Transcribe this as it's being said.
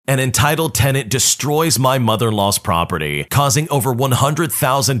An entitled tenant destroys my mother-in-law's property, causing over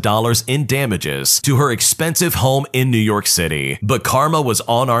 $100,000 in damages to her expensive home in New York City. But karma was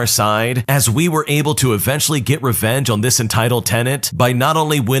on our side, as we were able to eventually get revenge on this entitled tenant by not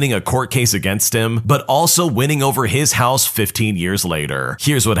only winning a court case against him, but also winning over his house 15 years later.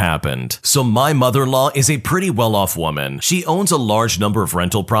 Here's what happened. So my mother-in-law is a pretty well-off woman. She owns a large number of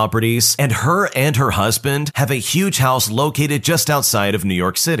rental properties, and her husband have a huge house located just outside of New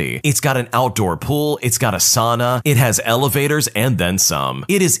York City. It's got an outdoor pool, it's got a sauna, it has elevators, and then some.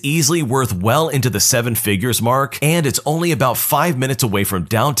 It is easily worth well into the 7 figures mark, and it's only about 5 minutes away from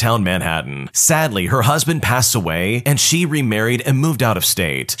downtown Manhattan. Sadly, her husband passed away, and she remarried and moved out of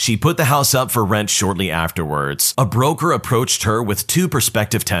state. She put the house up for rent shortly afterwards. A broker approached her with 2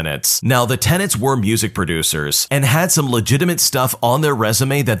 prospective tenants. Now, the tenants were music producers and had some legitimate stuff on their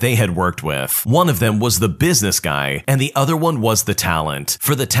resume that they had worked with. One of them was the business guy, and the other one was the talent.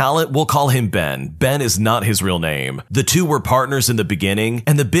 For the talent, we'll call him Ben. Ben is not his real name. The 2 were partners in the beginning,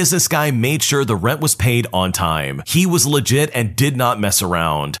 and the business guy made sure the rent was paid on time. He was legit and did not mess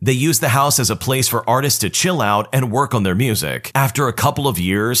around. They used the house as a place for artists to chill out and work on their music. After a couple of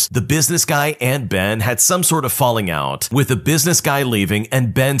years, the business guy and Ben had some sort of falling out, with the business guy leaving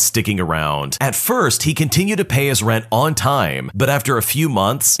and Ben sticking around. At first, he continued to pay his rent on time, but after a few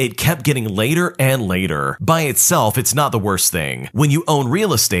months, it kept getting later and later. By itself, it's not the worst thing. When you own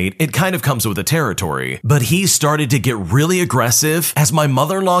real estate, it kind of comes with the territory. But he started to get really aggressive as my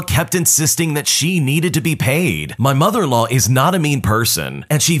mother-in-law kept insisting that she needed to be paid. My mother-in-law is not a mean person,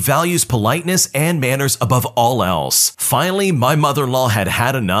 and she values politeness and manners above all else. Finally, my mother-in-law had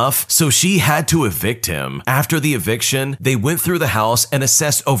had enough, so she had to evict him. After the eviction, they went through the house and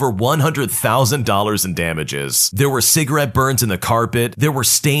assessed over $100,000 in damages. There were cigarette burns in the carpet, there were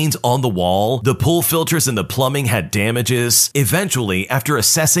stains on the wall, the pool filters and the plumbing had damages. Eventually, after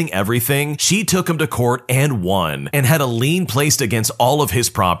assessing everything, she took him to court and won, and had a lien placed against all of his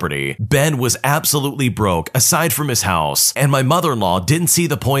property. Ben was absolutely broke, aside from his house, and my mother-in-law didn't see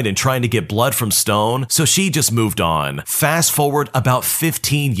the point in trying to get blood from stone, so she just moved on. Fast forward about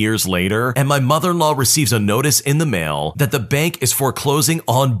 15 years later, and my mother-in-law receives a notice in the mail that the bank is foreclosing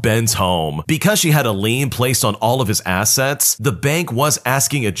on Ben's home. Because she had a lien placed on all of his assets, the bank was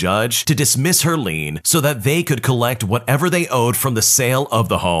asking a judge to dismiss her lien so that they could collect whatever they owed from the sale of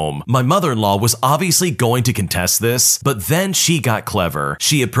the home. My mother-in-law was obviously going to contest this, but then she got clever.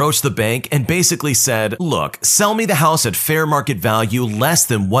 She approached the bank and basically said, "Look, sell me the house at fair market value less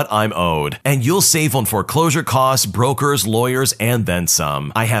than what I'm owed, and you'll save on foreclosure costs, brokers, lawyers, and then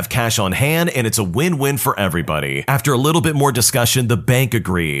some. I have cash on hand and it's a win-win for everybody." After a little bit more discussion, the bank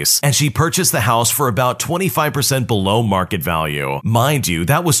agrees, and she purchased the house for about 25% below market value. Mind you,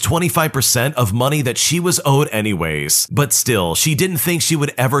 that was 25% of money that she was owed anyways, but still, she didn't think she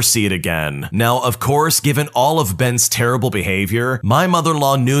would ever see it again. Now, of course, given all of Ben's terrible behavior, my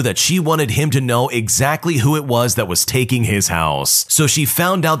mother-in-law knew that she wanted him to know exactly who it was that was taking his house. So she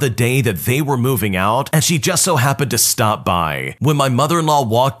found out the day that they were moving out, and she just so happened to stop by. When my mother-in-law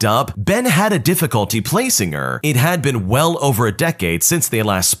walked up, Ben had a difficulty placing her. It had been well over a decade since they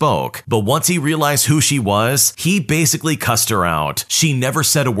last spoke, but once he realized who she was, he basically cussed her out. She never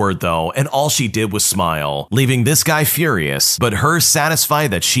said a word though, and all she did was smile, leaving this guy furious, but her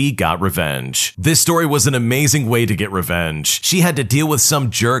satisfied that she got revenge. This story was an amazing way to get revenge. She had to deal with some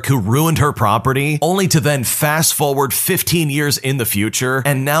jerk who ruined her property, only to then fast forward 15 years in the future,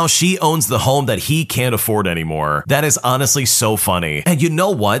 and now she owns the home that he can't afford anymore. That is honestly so funny. And you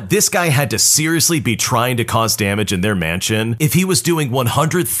know what? This guy had to seriously be trying to cause damage in their mansion if he was doing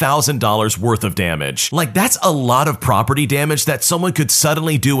 $100,000 worth of damage. Like, that's a lot of property damage that someone could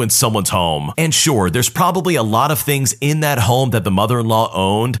suddenly do in someone's home. And sure, there's probably a lot of things in that home that the mother-in-law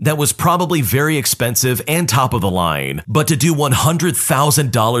owned that was probably very expensive and top of the line, but to do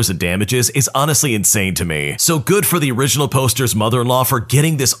 $100,000 in damages is honestly insane to me. So good for the original poster's mother-in-law for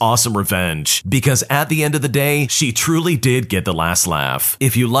getting this awesome revenge, because at the end of the day, she truly did get the last laugh.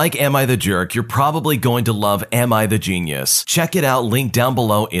 If you like Am I the Jerk, you're probably going to love Am I the Genius. Check it out, link down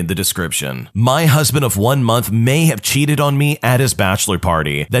below in the description. My husband of 1 month may have cheated on me at his bachelor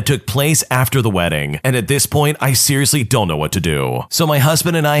party that took place after the wedding, and at this point, I seriously don't know what to do. So my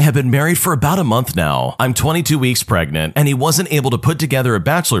husband and I have been married for about a month now. I'm 22 weeks pregnant, and he wasn't able to put together a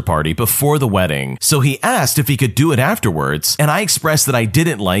bachelor party before the wedding, so he asked if he could do it afterwards, and I expressed that I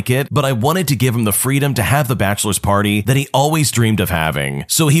didn't like it, but I wanted to give him the freedom to have the bachelor's party that he always dreamed of having.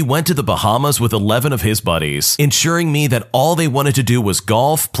 So he went to the Bahamas with 11 of his buddies, ensuring me that all they wanted to do was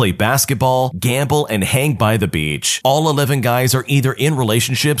golf, play basketball, gamble, and hang by the beach. All 11 guys are either in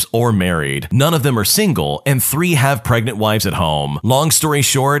relationships or married. None of them are single, and 3 have pregnant wives at home. Long story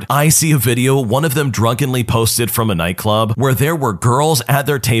short, I see a video one of them drunkenly posted from a nightclub where there were girls at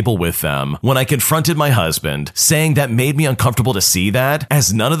their table with them. When I confronted my husband, saying that made me uncomfortable to see that,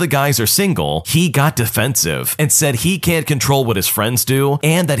 as none of the guys are single, he got defensive and said he can't control what his friends do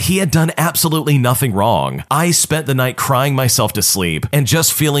and that he had done absolutely nothing wrong. I spent the night crying myself to sleep and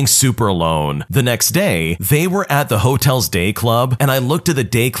just feeling super alone. The next day, they were at the hotel's day club, and I looked at the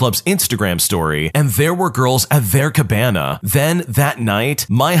day club's Instagram story, and there were girls at their cabana. Then that night,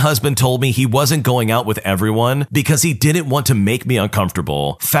 my husband told me he wasn't going out with everyone because he didn't want to make me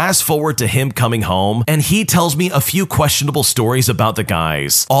uncomfortable. Fast forward to him coming home, and he tells me a few questionable stories about the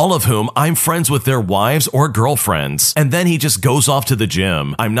guys, all of whom I'm friends with their wives or girlfriends, and then he just goes off to the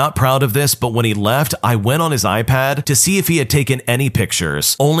gym. I'm not proud of this, but when he left, I went on his iPad to see if he had taken any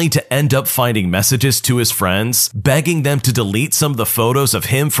pictures, only to end up finding messages to his friends, begging them to delete some of the photos of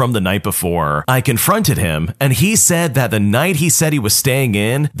him from the night before. I confronted him, and he said that the night he said he was staying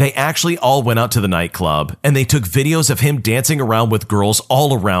in, they actually all went out to the nightclub, and they took videos of him dancing around with girls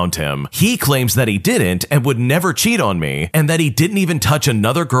all around him. He claims that he didn't and would never cheat on me, and that he didn't even touch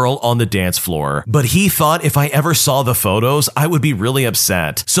another girl on the dance floor. But he thought if I ever saw the photos, I would be really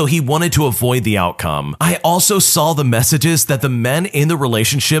upset, so he wanted to avoid the outcome. I also saw the messages that the men in the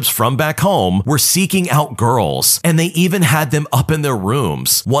relationships from back home were seeking out girls, and they even had them up in their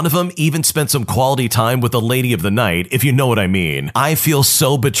rooms. One of them even spent some quality time with the lady of the night, if you know what I mean. I feel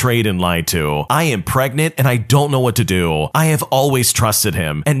so betrayed and lied to. I am pregnant and I don't know what to do. I have always trusted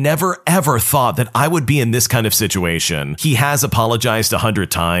him and never ever thought that I would be in this kind of situation. He has apologized 100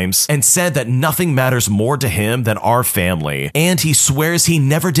 times and said that nothing matters more to him than our family, and he swears he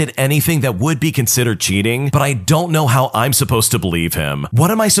never did anything that would be considered cheating, but I don't know how I'm supposed to believe him.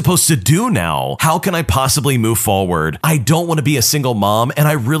 What am I supposed to do now? How can I possibly move forward? I don't want to be a single mom, and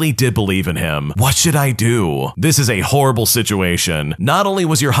I really did believe in him. What should I do? This is a horrible situation. Not only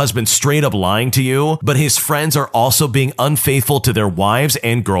was your husband straight up lying to you, but his friends are also being unfaithful to their wives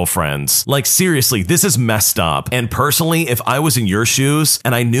and girlfriends. Like, seriously, this is messed up. And personally, if I was in your shoes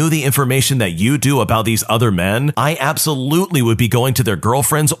and I knew the information that you do about these other men, I absolutely would be going to their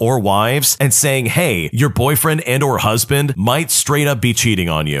girlfriends or wives and saying, hey, your boyfriend and or husband might straight up be cheating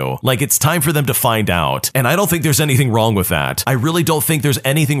on you. Like, it's time for them to find out. And I don't think there's anything wrong with that. I really don't think there's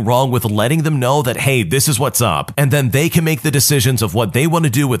anything wrong with letting them know that, hey, this is what's up. And then they can make the decisions of what they want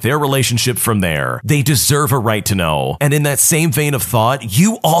to do with their relationship from there. They deserve a right to know. And in that same vein of thought,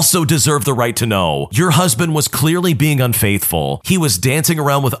 you also deserve the right to know. Your husband was clearly being unfaithful. He was dancing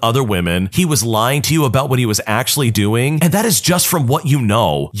around with other women. He was lying to you about what he was actually doing. And that is just from what you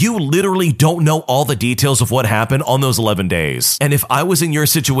know. You literally don't know all the details of what happened on those 11 days. And if I was in your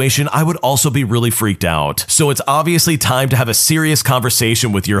situation, I would also be really freaked out. So it's obviously time to have a serious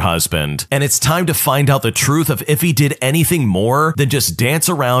conversation with your husband. And it's time to find out the truth of if he did anything more than just dance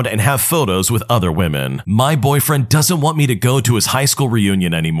around and have photos with other women. My boyfriend doesn't want me to go to his high school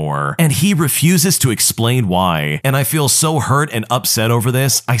reunion anymore, and he refuses to explain why. And I feel so hurt and upset over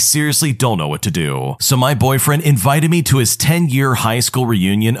this, I seriously don't know what to do. So my boyfriend invited me to his 10-year high school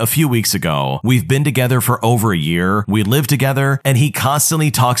reunion a few weeks ago. We've been together for over a year, we live together, and he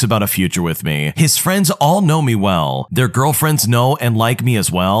constantly talks about a future with me. His friends all know me well. Their girlfriends know and like me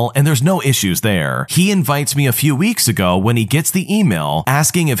as well, and there's no issues there. He invites me a few weeks ago when he gets the email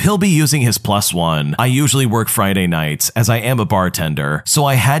asking if he'll be using his +1. I usually work Friday nights as I am a bartender, so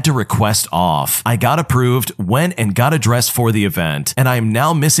I had to request off. I got approved, went and got a dress for the event, and I am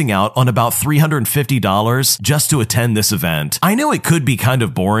now missing out on about $350 just to attend this event. I know it could be kind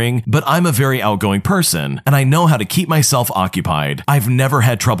of boring, but I'm a very outgoing person, and I know how to keep myself occupied. I've never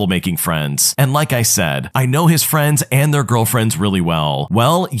had trouble making friends, and like I said, I know his friends and their girlfriends really well.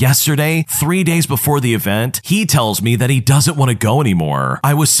 Well, yesterday, 3 days before the event, he tells me that he doesn't want to go anymore.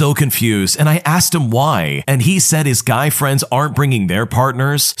 I was so confused, and I asked him why, and he said his guy friends aren't bringing their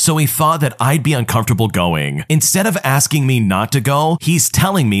partners, so he thought that I'd be uncomfortable going. Instead of asking me not to go, he's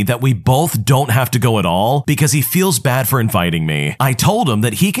telling me that we both don't have to go at all because he feels bad for inviting me. I told him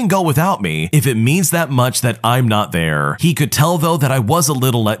that he can go without me if it means that much that I'm not there. He could tell though that I was a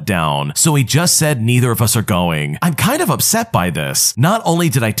little let down, so he just said neither of us are going. I'm kind of upset by this. Not only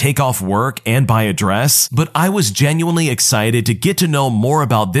did I take off work and buy a dress, but I was genuinely excited to get to know more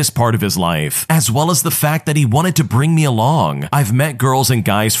about this part of his life, as well as the fact that he wanted to bring me along. I've met girls and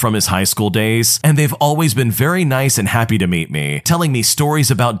guys from his high school days, and they've always been very nice and happy to meet me, telling me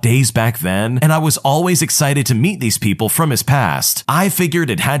stories about days back then, and I was always excited to meet these people from his past. I figured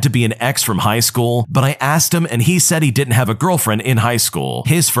it had to be an ex from high school, but I asked him and he said he didn't have a girlfriend in high school.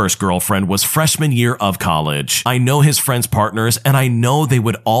 His first girlfriend was freshman year of college. I know his friends' partners, and I know they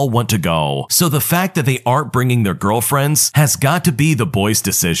would all want to go. So the fact that they aren't bringing their girlfriend girlfriends has got to be the boys'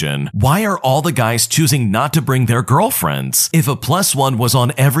 decision. Why are all the guys choosing not to bring their girlfriends? If a +1 was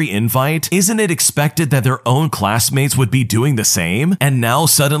on every invite, isn't it expected that their own classmates would be doing the same? And now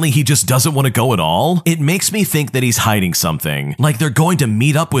suddenly he just doesn't want to go at all? It makes me think that he's hiding something. Like they're going to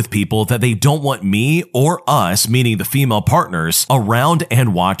meet up with people that they don't want me or us, meaning the female partners, around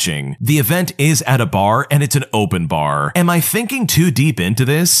and watching. The event is at a bar and it's an open bar. Am I thinking too deep into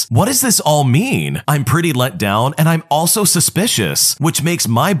this? What does this all mean? I'm pretty let down and I'm also suspicious, which makes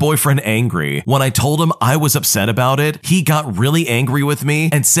my boyfriend angry. When I told him I was upset about it, he got really angry with me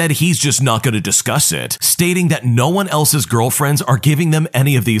and said he's just not going to discuss it, stating that no one else's girlfriends are giving them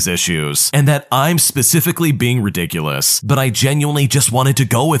any of these issues and that I'm specifically being ridiculous. But I genuinely just wanted to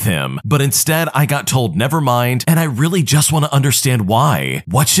go with him. But instead I got told never mind, and I really just want to understand why.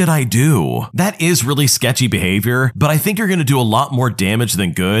 What should I do? That is really sketchy behavior, but I think you're going to do a lot more damage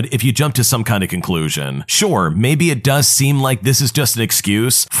than good if you jump to some kind of conclusion. Sure, maybe it does seem like this is just an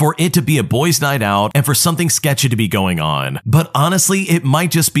excuse for it to be a boys' night out and for something sketchy to be going on. But honestly, it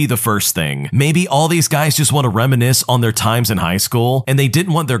might just be the first thing. Maybe all these guys just want to reminisce on their times in high school and they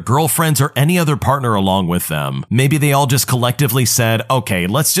didn't want their girlfriends or any other partner along with them. Maybe they all just collectively said, okay,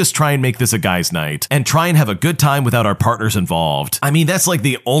 let's just try and make this a guys' night and try and have a good time without our partners involved. I mean, that's like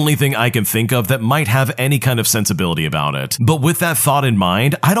the only thing I can think of that might have any kind of sensibility about it. But with that thought in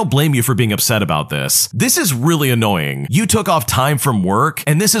mind, I don't blame you for being upset about this. This is really annoying. You took off time from work,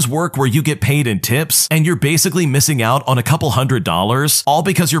 and this is work where you get paid in tips, and you're basically missing out on a couple $100, all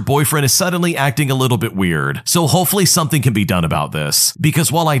because your boyfriend is suddenly acting a little bit weird. So hopefully something can be done about this.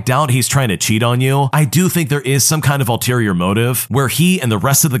 Because while I doubt he's trying to cheat on you, I do think there is some kind of ulterior motive where he and the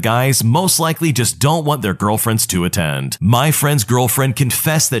rest of the guys most likely just don't want their girlfriends to attend. My friend's girlfriend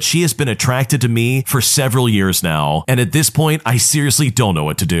confessed that she has been attracted to me for several years now, and at this point, I seriously don't know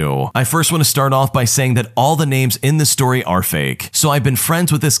what to do. I first want to start off by saying that all the names in the story are fake. So I've been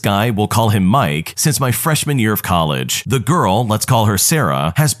friends with this guy, we'll call him Mike, since my freshman year of college. The girl, let's call her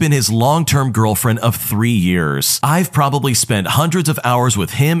Sarah, has been his long-term girlfriend of 3 years. I've probably spent hundreds of hours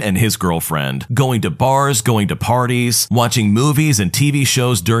with him and his girlfriend, going to bars, going to parties, watching movies and TV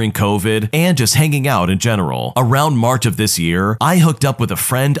shows during COVID, and just hanging out in general. Around March of this year, I hooked up with a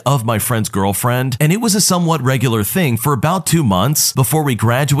friend of my friend's girlfriend, and it was a somewhat regular thing for about 2 months before we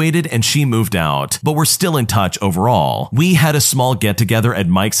graduated and she moved out, but we're still in touch overall. We had a small get-together at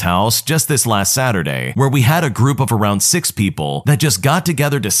Mike's house just this last Saturday, where we had a group of around 6 people that just got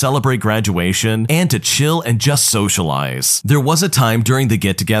together to celebrate graduation and to chill and just socialize. There was a time during the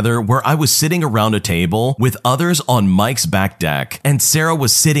get-together where I was sitting around a table with others on Mike's back deck, and Sarah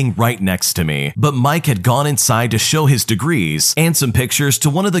was sitting right next to me, but Mike had gone inside to show his degrees and some pictures to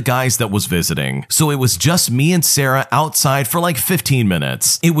one of the guys that was visiting. So it was just me and Sarah outside for like 15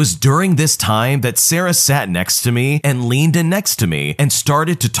 minutes. It was during this time that Sarah sat next to me and leaned in next to me and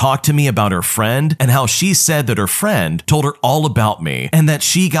started to talk to me about her friend and how she said that her friend told her all about me and that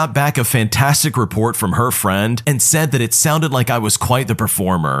she got back a fantastic report from her friend and said that it sounded like I was quite the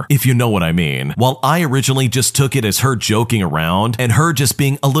performer, if you know what I mean. While I originally just took it as her joking around and her just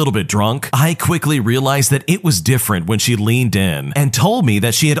being a little bit drunk, I quickly realized that it was different when she leaned in and told me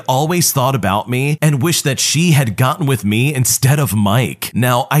that she had always thought about me and wished that she had gotten with me instead of Mike.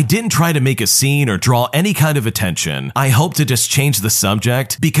 Now, I didn't try to make a scene or draw any kind of attention. I hoped to just change the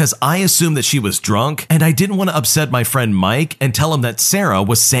subject because I assumed that she was drunk and I didn't want to upset my friend Mike and tell him that Sarah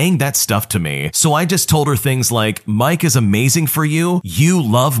was saying that stuff to me. So I just told her things like, Mike is amazing for you, you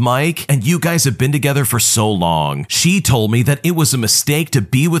love Mike, and you guys have been together for so long. She told me that it was a mistake to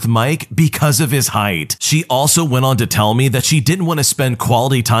be with Mike because of his height. She also went on to tell me that she didn't want to spend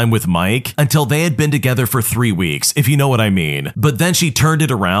quality time with Mike until they had been together for 3 weeks, if you know what I mean. But then she turned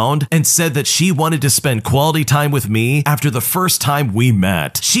it around and said that she wanted to spend quality time with me after the first time we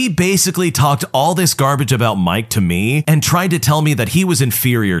met. She basically talked all this garbage about Mike to me and tried to tell me that he was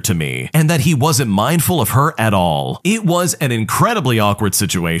inferior to me and that he wasn't mindful of her at all. It was an incredibly awkward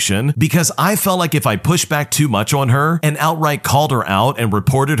situation because I felt like if I pushed back too much on her and outright called her out and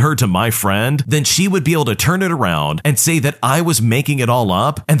reported her to my friend, then she would be able to turn it around and say that I was making it all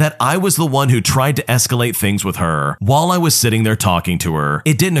up and that I was the one who tried to escalate things with her. While I was sitting there talking to her,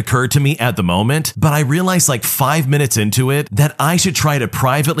 it didn't occur to me at the moment, but I realized like 5 minutes into it that I should try to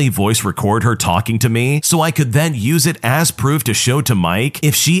privately voice record her talking to me so I could then use it as proof to show to Mike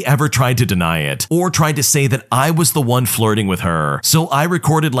if she ever tried to deny it or tried to say that I was the one flirting with her. So I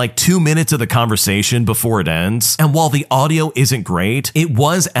recorded like 2 minutes of the conversation before it ends, and while the audio isn't great, it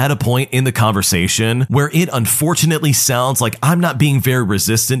was at a point in the conversation where it unfortunately sounds like I'm not being very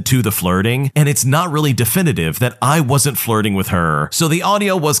resistant to the flirting, and it's not really definitive that I wasn't flirting with her. So the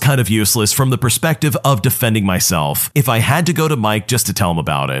audio was kind of useless from the perspective of love defending myself if I had to go to Mike just to tell him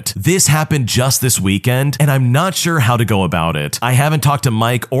about it. This happened just this weekend, and I'm not sure how to go about it. I haven't talked to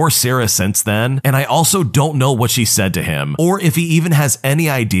Mike or Sarah since then, and I also don't know what she said to him, or if he even has any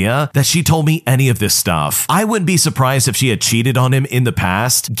idea that she told me any of this stuff. I wouldn't be surprised if she had cheated on him in the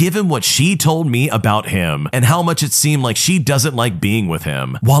past, given what she told me about him, and how much it seemed like she doesn't like being with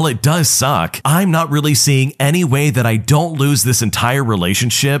him. While it does suck, I'm not really seeing any way that I don't lose this entire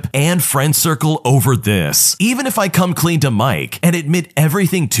relationship and friend circle over this. Even if I come clean to Mike and admit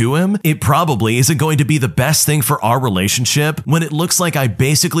everything to him, it probably isn't going to be the best thing for our relationship when it looks like I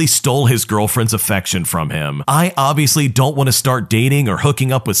basically stole his girlfriend's affection from him. I obviously don't want to start dating or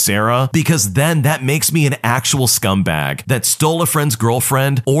hooking up with Sarah, because then that makes me an actual scumbag that stole a friend's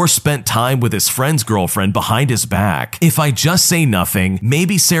girlfriend or spent time with his friend's girlfriend behind his back. If I just say nothing,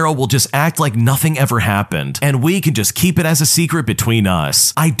 maybe Sarah will just act like nothing ever happened, and we can just keep it as a secret between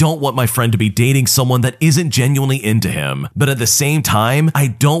us. I don't want my friend to be dating someone that isn't genuinely into him, but at the same time, I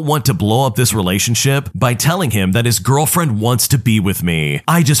don't want to blow up this relationship by telling him that his girlfriend wants to be with me.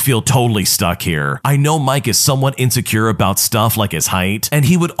 I just feel totally stuck here. I know Mike is somewhat insecure about stuff like his height, and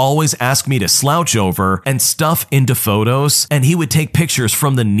he would always ask me to slouch over and stuff into photos, and he would take pictures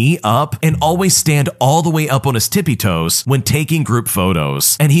from the knee up and always stand all the way up on his tippy toes when taking group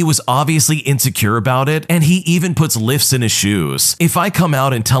photos. And he was obviously insecure about it, and he even puts lifts in his shoes. If I come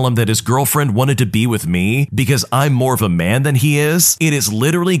out and tell him that his girlfriend wanted to be with me because I'm more of a man than he is, it is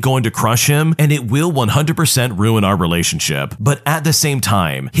literally going to crush him, and it will 100% ruin our relationship. But at the same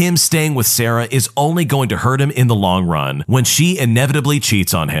time, him staying with Sarah is only going to hurt him in the long run when she inevitably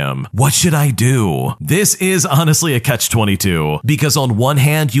cheats on him. What should I do? This is honestly a catch-22, because on one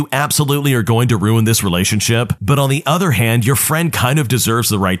hand, you absolutely are going to ruin this relationship, but on the other hand, your friend kind of deserves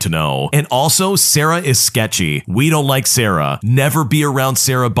the right to know. And also, Sarah is sketchy. We don't like Sarah. Never be around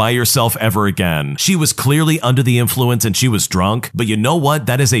Sarah by yourself ever again. She was clearly under the influence and she was drunk, but you know what?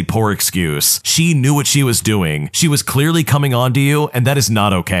 That is a poor excuse. She knew what she was doing. She was clearly coming on to you, and that is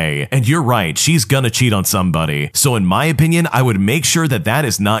not okay. And you're right, she's gonna cheat on somebody. So in my opinion, I would make sure that that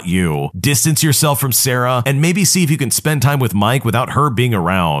is not you. Distance yourself from Sarah and maybe see if you can spend time with Mike without her being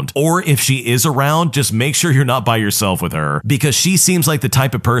around. Or if she is around, just make sure you're not by yourself with her, because she seems like the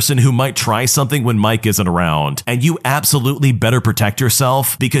type of person who might try something when Mike isn't around. And you absolutely better protect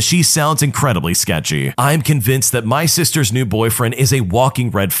yourself, because she sounds incredibly sketchy. I'm convinced that my sister's new boyfriend is a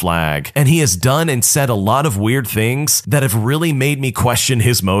walking red flag, and he has done and said a lot of weird things that have really made me question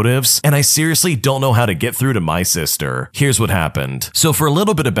his motives, and I seriously don't know how to get through to my sister. Here's what happened. So for a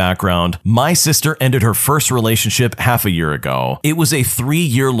little bit of background, my sister ended her first relationship half a year ago. It was a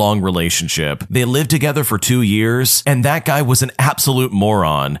 3-year-long relationship. They lived together for 2 years, and that guy was an absolute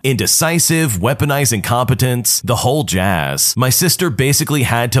moron. Indecisive, weaponized incompetence, the whole jazz. My sister basically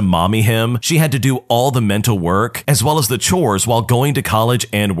had to mommy him. She had to do all the mental work, as well as the chores while going to college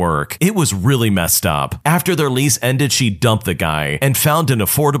and work. It was really messed up. After their lease ended, she dumped the guy and found an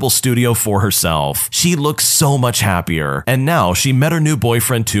affordable studio for herself. She looked so much happier, and now she met her new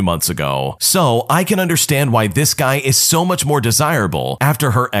boyfriend 2 months ago. So I can understand why this guy is so much more desirable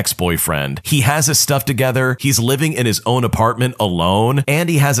after her ex-boyfriend. He has his stuff together, he's living in his own apartment alone, and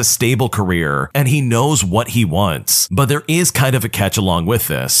he has a stable career, and he knows what he wants. But there is kind of a catch along with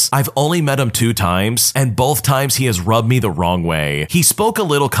this. I've only met him 2 times, and both times he has rubbed me the wrong way. He spoke a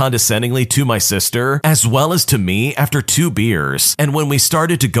little condescendingly to my sister, as well as to me after 2 beers, and when we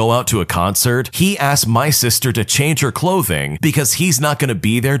started to go out to a concert, he asked my sister to change her clothing because he's not going to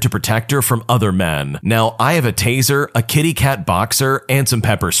be there to protect her from other men. Now, I have a taser, a kitty cat boxer, and some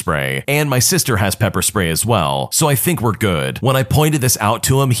pepper spray, and my sister has pepper spray as well, so I think we're good. When I pointed this out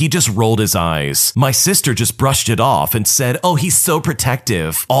to him, he just rolled his eyes. My sister just brushed it off and said, "Oh, he's so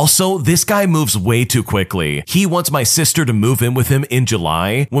protective." Also, this guy moves way too quickly. He wants my sister to move in with him in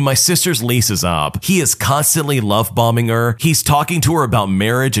July when my sister's lease is up. He is constantly love bombing her. He's talking to her about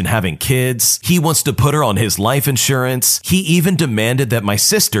marriage and having kids. He wants to put her on his life insurance. He even demanded that my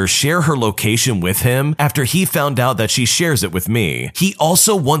sister share her location with him after he found out that she shares it with me. He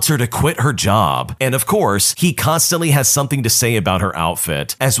also wants her to quit her job. And of course, he constantly has something to say about her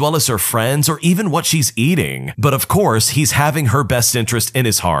outfit, as well as her friends or even what she's eating. But of course, he's having her best interest in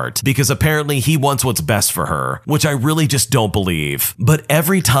his heart, because apparently he wants what's best for her, which I really just don't believe. But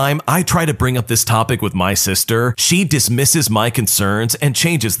every time I try to bring up this topic with my sister, she dismisses my concerns and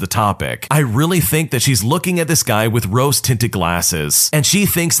changes the topic. I really think that she's looking at this guy with rose-tinted glasses, and she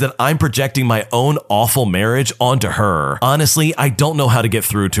thinks that I'm projecting my own awful marriage onto her. Honestly, I don't know how to get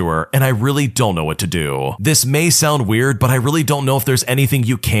through to her, and I really don't know what to do. This may sound weird, but I really don't know if there's anything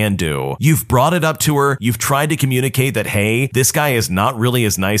you can do. You've brought it up to her, you've tried to communicate that, hey, this guy is not really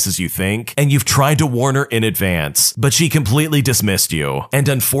as nice as you think, think, and you've tried to warn her in advance, but she completely dismissed you. And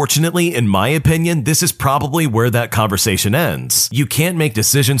unfortunately, in my opinion, this is probably where that conversation ends. You can't make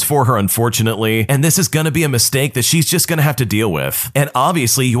decisions for her, unfortunately, and this is going to be a mistake that she's just going to have to deal with. And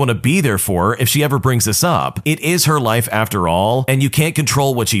obviously, you want to be there for her if she ever brings this up. It is her life after all, and you can't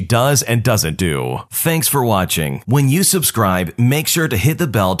control what she does and doesn't do. Thanks for watching. When you subscribe, make sure to hit the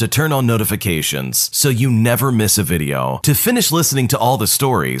bell to turn on notifications so you never miss a video. To finish listening to all the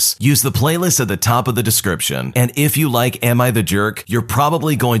stories, use the playlist at the top of the description. And if you like Am I the Jerk, you're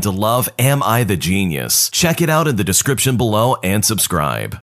probably going to love Am I the Genius. Check it out in the description below and subscribe.